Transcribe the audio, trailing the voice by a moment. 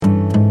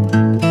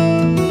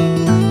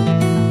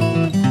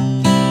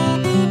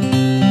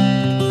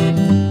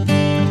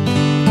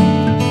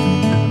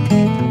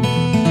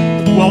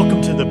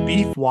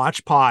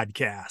Watch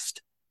podcast.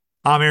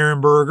 I'm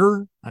Aaron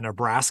Berger, a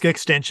Nebraska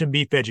Extension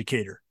beef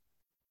educator.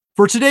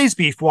 For today's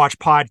Beef Watch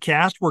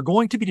podcast, we're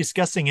going to be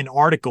discussing an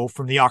article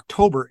from the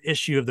October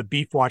issue of the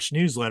Beef Watch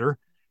newsletter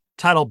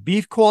titled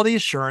Beef Quality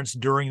Assurance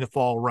During the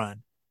Fall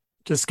Run.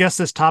 To discuss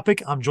this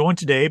topic, I'm joined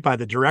today by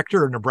the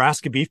Director of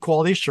Nebraska Beef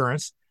Quality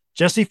Assurance,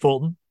 Jesse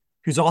Fulton,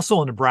 who's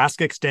also a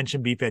Nebraska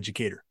Extension beef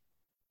educator.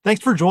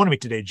 Thanks for joining me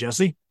today,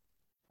 Jesse.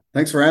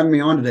 Thanks for having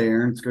me on today,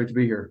 Aaron. It's great to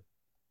be here.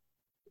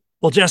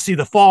 Well, Jesse,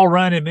 the fall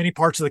run in many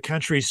parts of the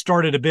country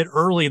started a bit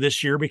early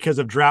this year because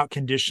of drought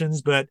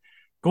conditions, but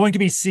going to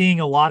be seeing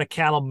a lot of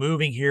cattle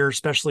moving here,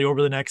 especially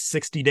over the next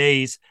 60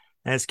 days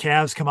as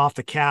calves come off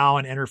the cow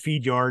and enter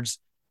feed yards.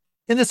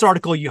 In this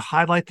article, you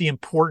highlight the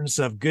importance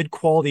of good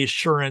quality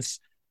assurance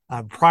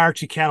prior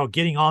to cattle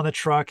getting on the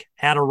truck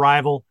at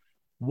arrival.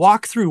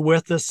 Walk through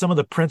with us some of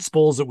the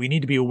principles that we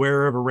need to be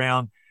aware of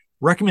around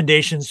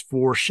recommendations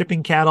for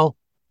shipping cattle.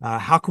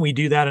 How can we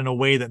do that in a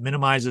way that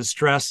minimizes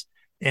stress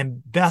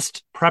and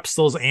best preps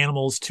those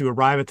animals to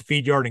arrive at the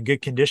feed yard in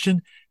good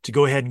condition to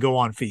go ahead and go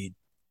on feed?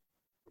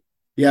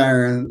 Yeah,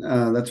 Aaron,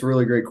 that's a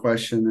really great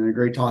question and a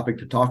great topic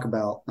to talk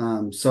about.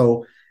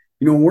 When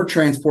we're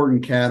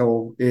transporting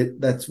cattle,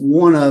 that's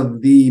one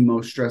of the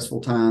most stressful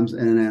times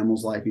in an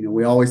animal's life.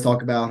 We always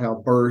talk about how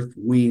birth,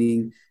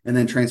 weaning, and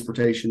then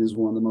transportation is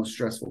one of the most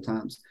stressful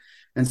times.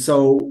 And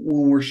so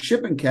when we're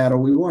shipping cattle,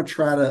 we want to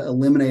try to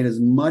eliminate as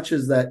much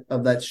of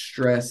that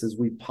stress as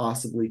we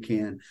possibly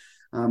can.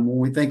 When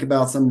we think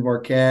about some of our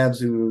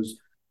calves who was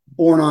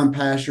born on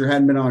pasture,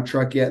 hadn't been on a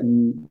truck yet,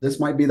 and this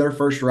might be their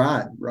first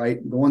ride,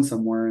 right, going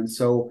somewhere. And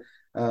so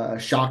a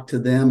shock to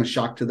them, a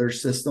shock to their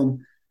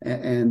system.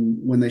 And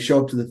when they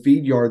show up to the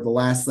feed yard, the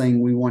last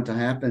thing we want to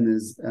happen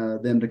is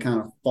them to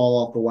kind of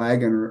fall off the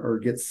wagon or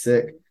get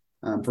sick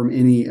from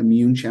any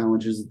immune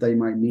challenges that they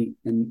might meet.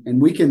 And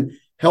we can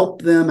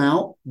help them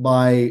out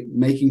by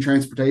making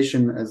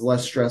transportation as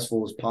less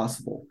stressful as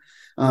possible.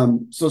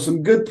 So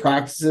some good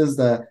practices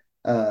that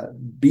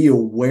be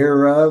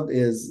aware of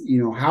is,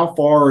 how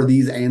far are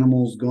these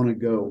animals going to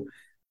go,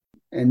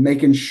 and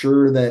making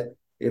sure that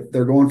if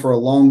they're going for a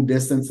long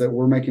distance, that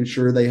we're making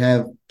sure they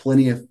have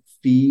plenty of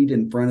feed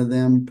in front of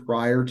them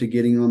prior to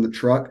getting on the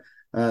truck.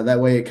 That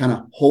way it kind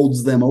of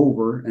holds them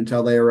over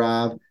until they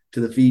arrive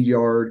to the feed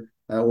yard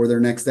or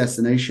their next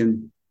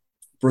destination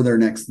for their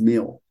next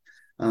meal.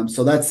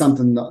 So that's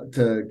something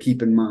to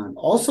keep in mind.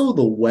 Also,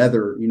 the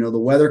weather, the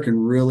weather can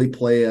really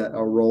play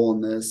a role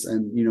in this.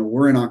 And,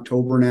 we're in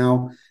October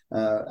now,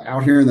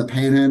 out here in the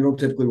Panhandle,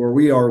 typically where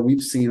we are,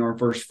 we've seen our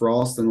first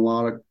frost and a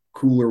lot of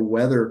cooler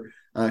weather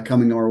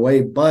coming our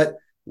way, but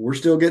we're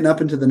still getting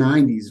up into the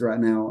 90s right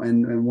now.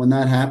 And when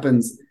that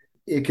happens,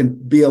 it can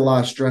be a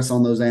lot of stress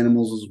on those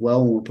animals as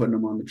well when we're putting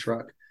them on the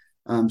truck.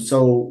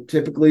 So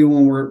typically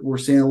when we're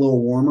seeing a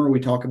little warmer,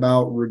 we talk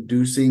about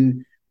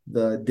reducing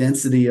the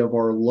density of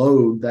our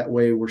load. That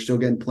way we're still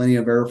getting plenty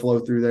of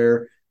airflow through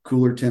there,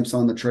 cooler temps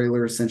on the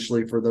trailer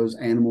essentially for those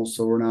animals,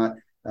 so we're not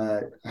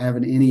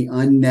having any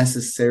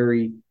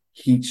unnecessary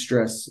heat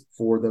stress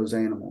for those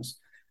animals.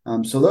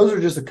 So those are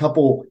just a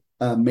couple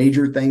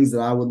major things that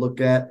I would look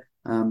at.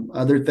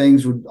 Other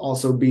things would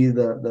also be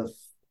the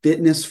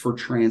fitness for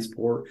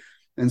transport.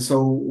 And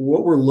so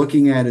what we're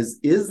looking at is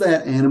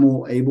that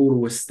animal able to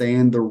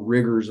withstand the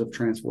rigors of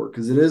transport?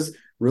 Because it is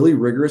really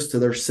rigorous to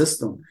their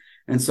system.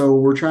 And so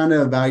we're trying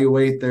to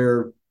evaluate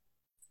their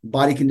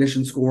body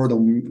condition score,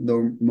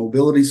 the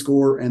mobility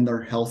score, and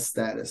their health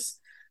status.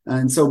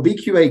 And so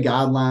BQA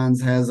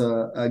guidelines has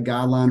a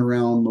guideline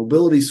around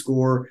mobility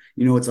score.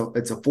 It's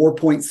a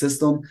 4-point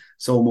system.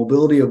 So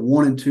mobility of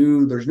 1 and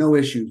 2, there's no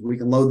issues. We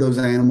can load those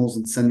animals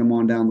and send them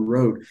on down the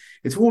road.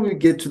 It's when we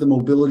get to the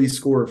mobility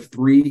score of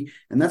 3,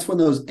 and that's when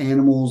those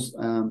animals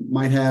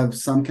might have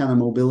some kind of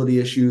mobility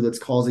issue that's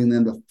causing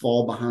them to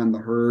fall behind the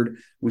herd.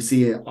 We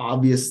see an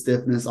obvious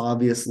stiffness,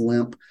 obvious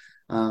limp.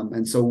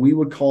 And so we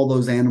would call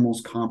those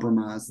animals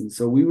compromised. And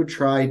so we would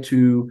try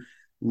to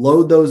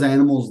load those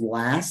animals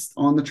last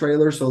on the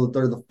trailer so that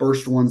they're the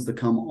first ones to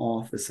come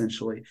off,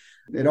 essentially.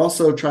 It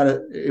also try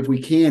to, if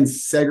we can,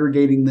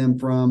 segregating them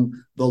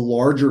from the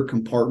larger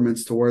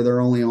compartments to where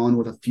they're only on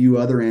with a few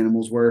other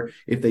animals, where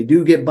if they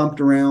do get bumped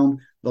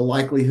around, the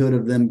likelihood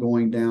of them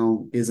going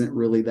down isn't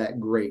really that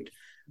great.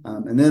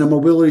 And then a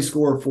mobility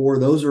score of 4,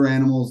 those are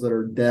animals that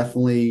are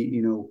definitely,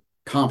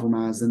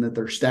 compromised, and that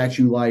they're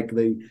statue-like.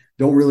 They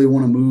don't really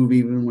want to move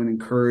even when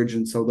encouraged.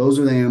 And so those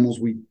are the animals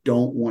we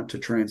don't want to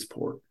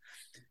transport.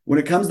 When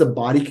it comes to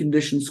body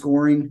condition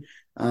scoring,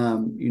 we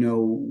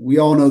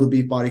all know the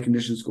beef body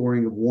condition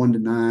scoring of 1 to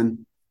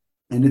 9,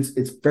 and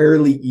it's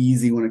fairly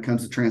easy when it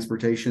comes to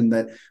transportation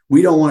that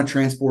we don't want to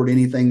transport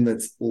anything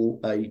that's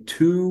a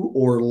 2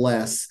 or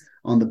less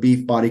on the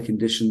beef body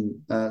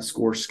condition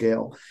score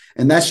scale.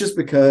 And that's just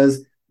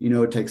because,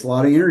 it takes a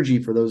lot of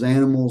energy for those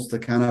animals to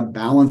kind of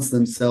balance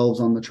themselves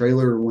on the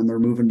trailer when they're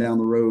moving down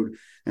the road.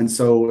 And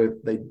so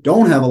if they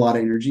don't have a lot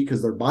of energy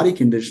because their body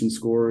condition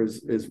score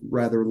is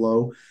rather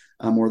low,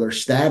 or their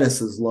status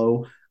is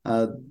low,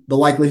 the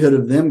likelihood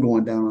of them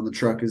going down on the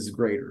truck is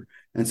greater.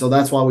 And so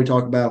that's why we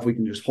talk about if we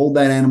can just hold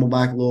that animal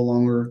back a little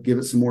longer, give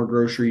it some more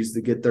groceries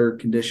to get their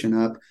condition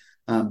up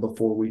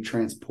before we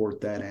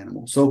transport that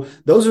animal. So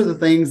those are the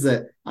things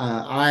that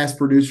I ask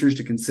producers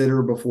to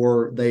consider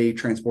before they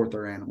transport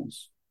their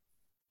animals.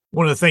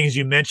 One of the things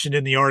you mentioned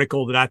in the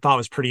article that I thought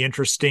was pretty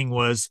interesting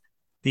was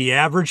the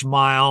average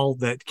mile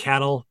that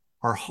cattle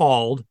are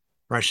hauled,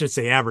 or I should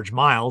say average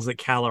miles that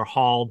cattle are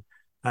hauled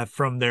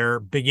from their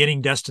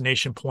beginning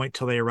destination point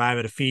till they arrive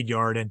at a feed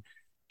yard. And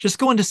just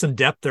go into some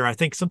depth there. I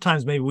think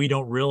sometimes maybe we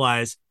don't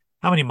realize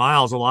how many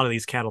miles a lot of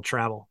these cattle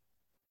travel.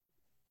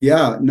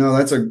 Yeah, no,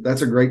 that's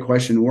a great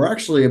question. We're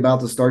actually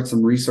about to start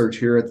some research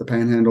here at the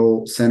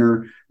Panhandle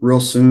Center real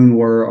soon,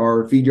 where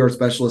our feed yard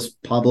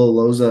specialist Pablo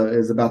Loza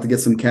is about to get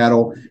some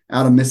cattle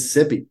out of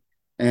Mississippi.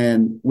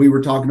 And we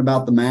were talking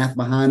about the math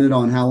behind it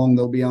on how long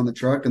they'll be on the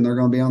truck, and they're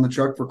going to be on the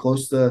truck for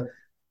close to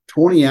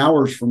 20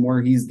 hours from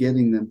where he's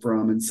getting them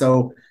from. And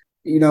so,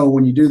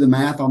 when you do the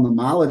math on the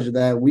mileage of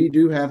that, we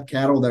do have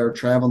cattle that are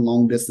traveling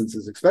long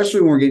distances,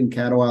 especially when we're getting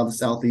cattle out of the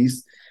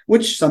Southeast,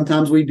 which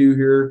sometimes we do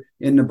here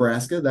in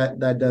Nebraska.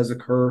 That does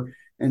occur.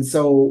 And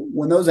so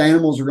when those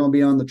animals are going to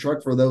be on the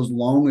truck for those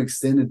long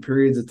extended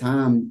periods of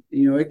time,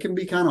 it can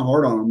be kind of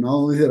hard on them. Not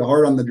only is it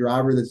hard on the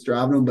driver that's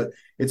driving them, but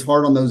it's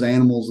hard on those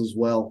animals as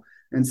well.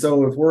 And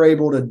so if we're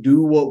able to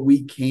do what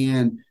we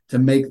can to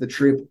make the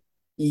trip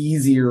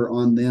easier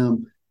on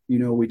them,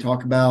 we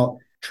talk about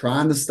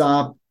trying to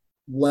stop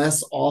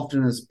less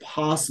often as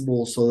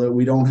possible so that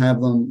we don't have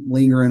them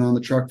lingering on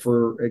the truck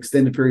for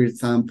extended periods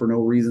of time for no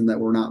reason that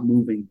we're not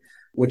moving,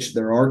 which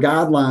there are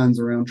guidelines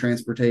around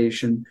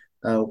transportation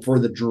for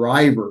the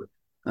driver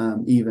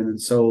even.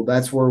 And so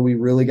that's where we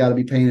really got to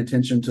be paying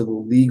attention to the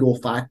legal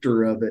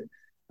factor of it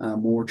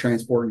when we're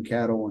transporting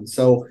cattle. And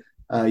so,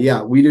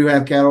 we do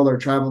have cattle that are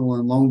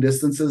traveling long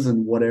distances,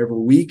 and whatever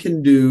we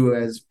can do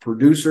as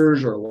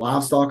producers or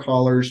livestock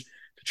haulers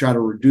to try to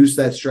reduce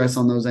that stress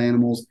on those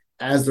animals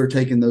as they're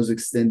taking those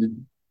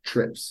extended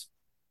trips.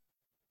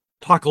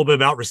 Talk a little bit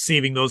about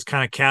receiving those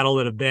kind of cattle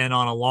that have been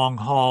on a long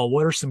haul.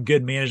 What are some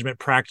good management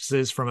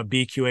practices from a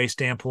BQA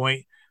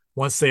standpoint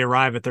once they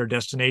arrive at their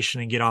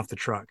destination and get off the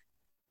truck?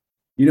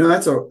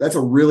 That's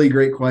a really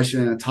great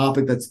question and a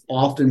topic that's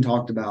often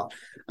talked about.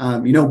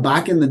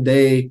 Back in the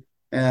day,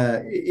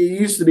 it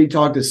used to be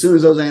talked as soon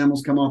as those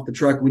animals come off the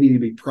truck, we need to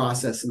be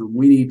processing them.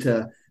 We need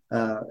to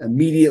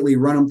immediately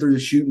run them through the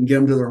chute and get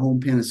them to their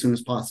home pen as soon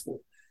as possible.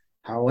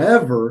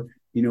 However,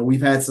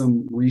 we've had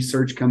some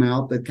research come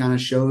out that kind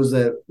of shows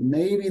that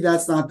maybe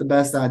that's not the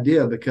best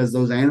idea, because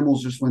those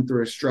animals just went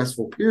through a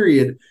stressful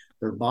period.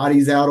 Their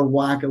body's out of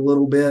whack a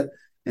little bit.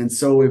 And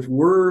so if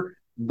we're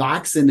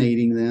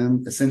vaccinating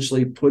them,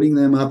 essentially putting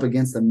them up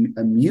against an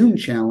immune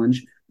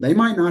challenge, they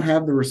might not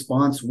have the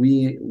response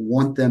we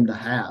want them to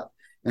have.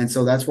 And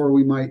so that's where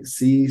we might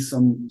see a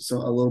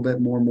little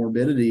bit more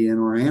morbidity in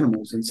our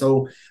animals. And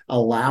so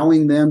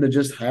allowing them to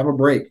just have a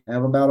break,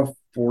 have about a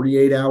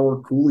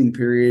 48-hour cooling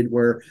period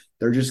where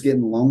they're just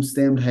getting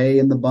long-stemmed hay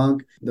in the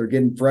bunk, they're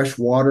getting fresh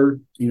water,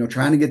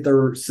 trying to get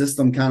their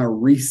system kind of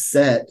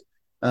reset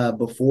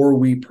before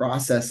we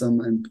process them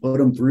and put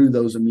them through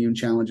those immune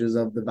challenges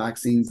of the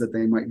vaccines that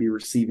they might be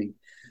receiving.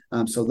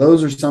 So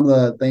those are some of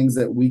the things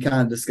that we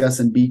kind of discuss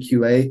in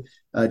BQA,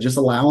 just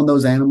allowing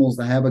those animals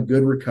to have a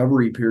good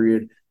recovery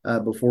period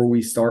before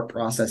we start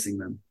processing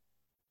them.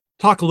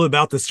 Talk a little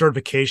about the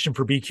certification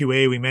for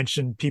BQA. We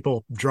mentioned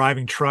people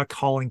driving truck,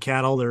 hauling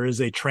cattle. There is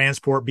a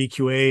transport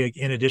BQA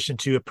in addition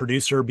to a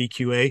producer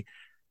BQA.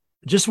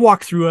 Just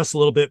walk through us a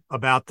little bit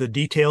about the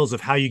details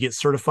of how you get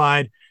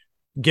certified.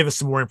 Give us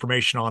some more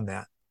information on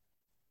that.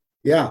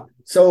 Yeah.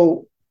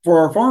 So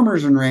for our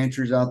farmers and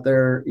ranchers out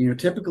there,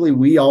 typically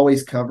we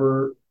always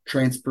cover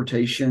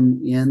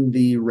transportation in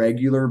the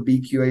regular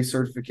BQA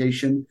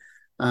certification.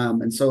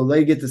 And so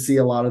they get to see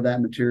a lot of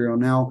that material.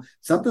 Now,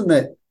 something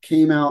that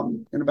came out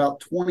in about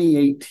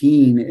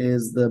 2018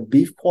 is the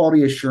Beef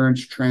Quality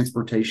Assurance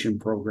Transportation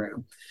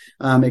Program.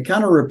 It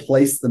kind of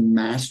replaced the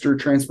Master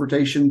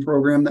Transportation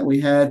Program that we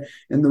had.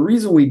 And the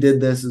reason we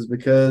did this is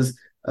because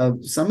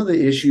of some of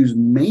the issues,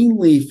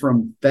 mainly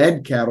from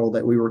fed cattle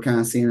that we were kind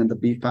of seeing at the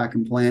beef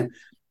packing plant.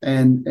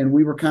 And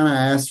we were kind of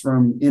asked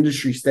from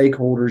industry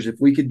stakeholders if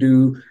we could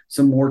do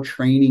some more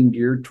training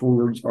geared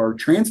towards our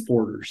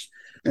transporters.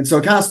 And so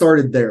it kind of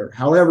started there.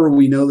 However,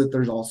 we know that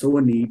there's also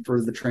a need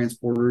for the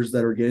transporters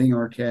that are getting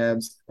our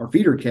calves, our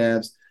feeder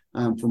calves,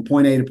 from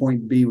point A to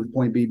point B, with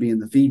point B being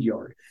the feed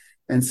yard.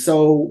 And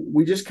so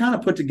we just kind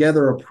of put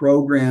together a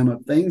program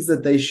of things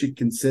that they should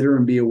consider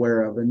and be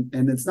aware of.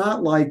 And it's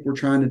not like we're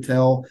trying to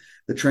tell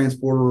the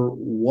transporter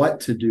what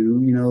to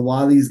do. A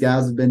lot of these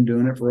guys have been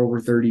doing it for over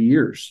 30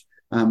 years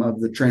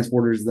of the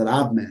transporters that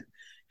I've met.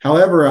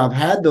 However, I've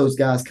had those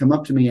guys come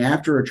up to me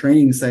after a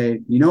training and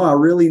say, I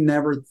really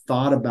never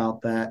thought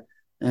about that.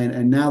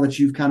 And now that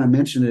you've kind of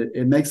mentioned it,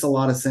 it makes a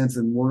lot of sense,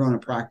 and we're going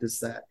to practice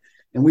that.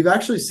 And we've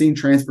actually seen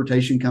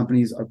transportation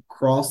companies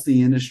across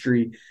the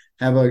industry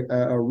have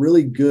a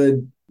really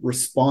good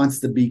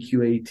response to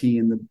BQAT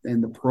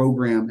and the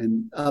program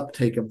and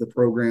uptake of the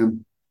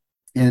program.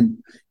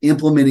 and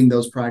implementing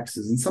those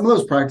practices. And some of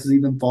those practices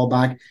even fall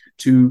back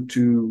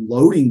to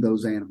loading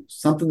those animals,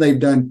 something they've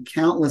done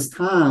countless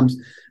times.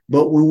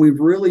 But when we've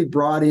really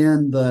brought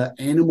in the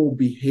animal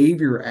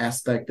behavior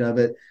aspect of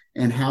it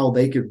and how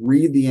they could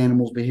read the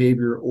animal's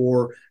behavior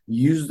or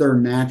use their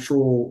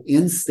natural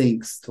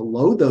instincts to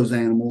load those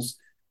animals,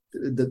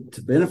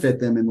 to benefit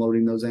them in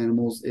loading those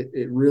animals,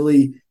 it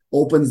really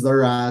opens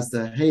their eyes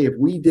to, hey, if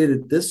we did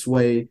it this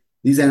way,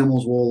 these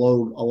animals will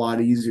load a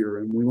lot easier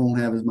and we won't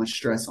have as much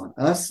stress on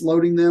us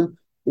loading them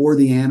or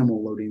the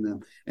animal loading them.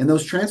 And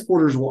those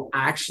transporters will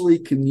actually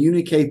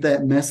communicate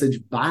that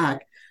message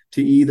back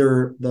to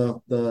either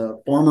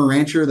the farmer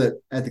rancher that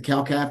at the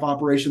cow-calf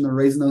operation they're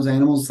raising those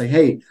animals, and say,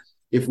 hey,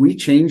 if we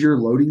change your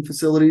loading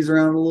facilities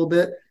around a little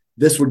bit,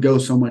 this would go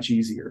so much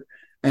easier.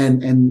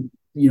 And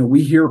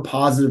we hear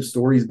positive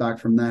stories back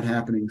from that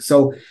happening.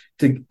 So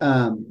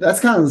that's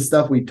kind of the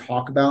stuff we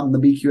talk about in the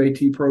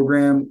BQAT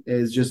program,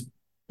 is just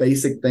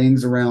basic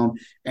things around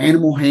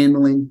animal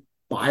handling,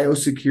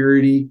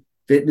 biosecurity,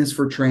 fitness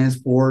for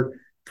transport,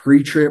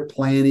 pre-trip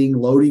planning,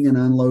 loading and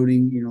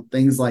unloading,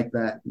 things like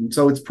that. And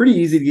so it's pretty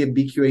easy to get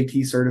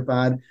BQAT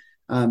certified.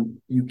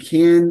 You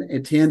can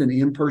attend an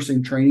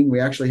in-person training. We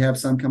actually have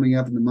some coming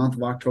up in the month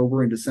of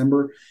October and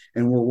December,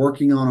 and we're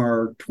working on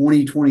our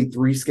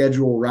 2023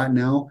 schedule right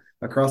now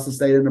across the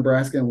state of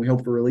Nebraska, and we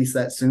hope to release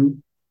that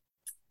soon.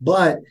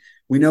 But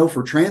we know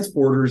for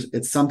transporters,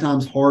 it's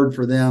sometimes hard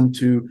for them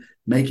to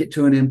make it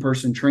to an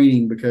in-person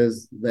training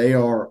because they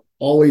are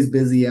always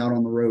busy out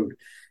on the road.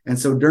 And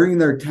so during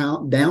their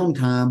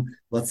downtime,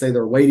 let's say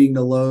they're waiting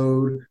to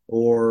load,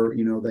 or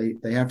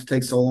they have to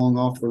take so long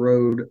off the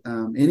road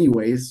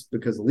anyways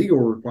because of legal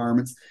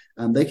requirements,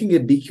 they can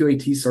get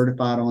BQAT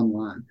certified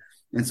online.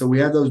 And so we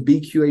have those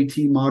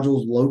BQAT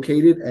modules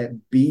located at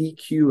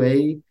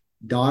bqa.org.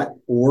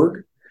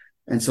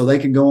 And so they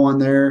can go on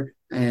there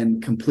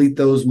and complete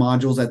those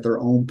modules at their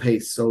own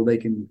pace. So they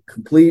can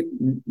complete,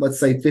 let's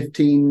say,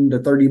 15 to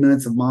 30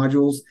 minutes of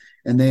modules,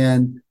 and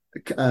then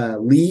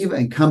leave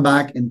and come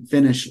back and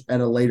finish at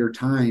a later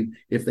time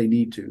if they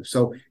need to.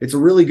 So it's a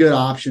really good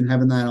option,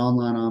 having that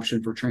online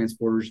option for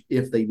transporters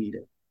if they need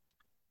it.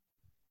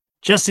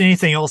 Jesse,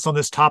 anything else on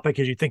this topic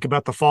as you think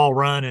about the fall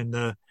run and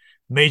the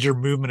major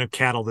movement of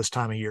cattle this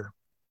time of year?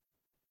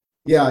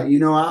 Yeah,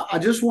 I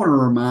just want to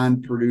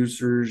remind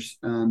producers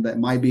that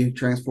might be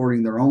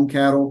transporting their own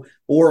cattle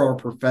or our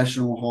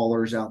professional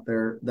haulers out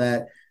there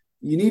that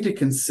you need to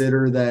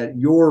consider that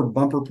your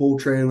bumper pull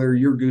trailer,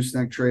 your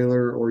gooseneck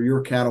trailer, or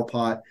your cattle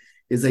pot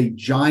is a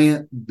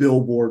giant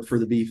billboard for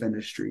the beef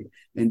industry.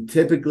 And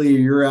typically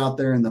you're out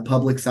there in the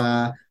public's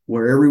eye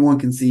where everyone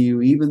can see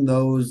you, even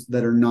those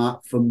that are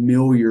not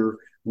familiar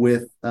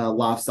with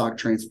livestock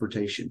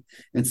transportation.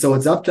 And so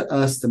it's up to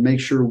us to make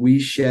sure we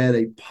shed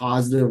a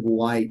positive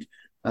light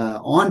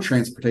on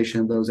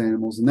transportation of those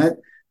animals. And that,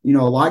 a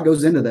lot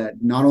goes into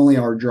that, not only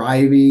our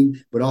driving,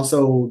 but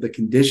also the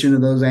condition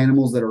of those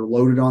animals that are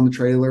loaded on the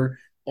trailer,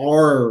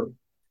 our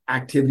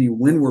activity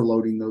when we're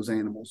loading those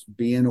animals,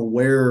 being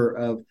aware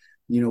of,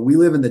 we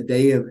live in the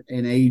day of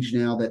an age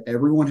now that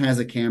everyone has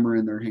a camera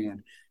in their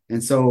hand.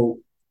 And so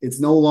it's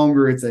no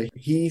longer, it's a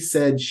he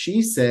said,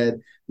 she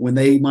said, when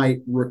they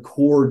might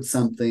record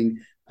something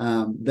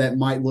that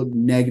might look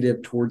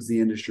negative towards the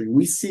industry.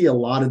 We see a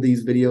lot of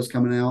these videos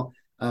coming out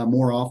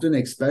more often,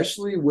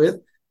 especially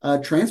with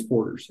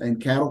transporters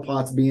and cattle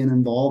pots being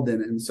involved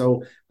in it. And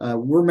so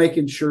we're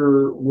making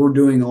sure we're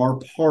doing our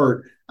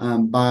part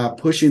by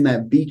pushing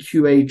that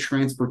BQA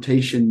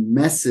transportation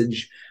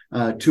message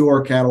to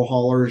our cattle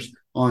haulers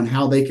on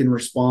how they can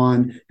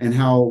respond, and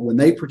how when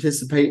they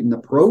participate in the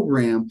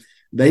program,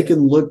 they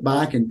can look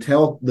back and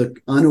tell the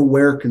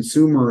unaware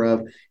consumer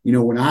of,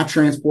 when I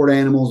transport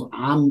animals,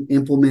 I'm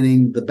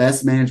implementing the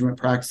best management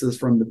practices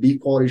from the Beef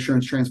Quality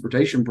Assurance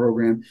Transportation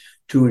Program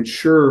to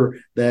ensure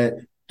that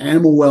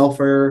animal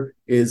welfare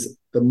is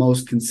the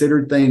most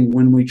considered thing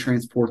when we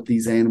transport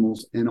these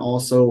animals, and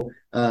also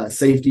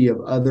safety of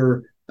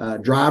other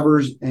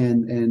drivers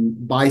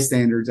and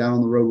bystanders out on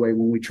the roadway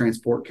when we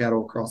transport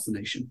cattle across the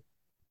nation.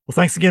 Well,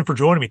 thanks again for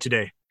joining me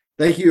today.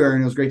 Thank you,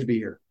 Aaron. It was great to be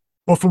here.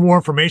 Well, for more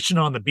information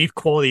on the Beef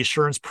Quality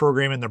Assurance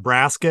Program in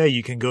Nebraska,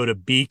 you can go to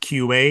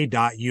bqa.unl.edu.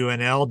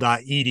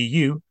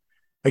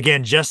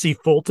 Again, Jesse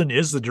Fulton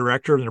is the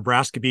director of the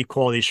Nebraska Beef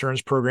Quality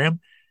Assurance Program,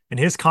 and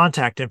his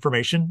contact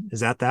information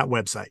is at that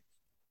website.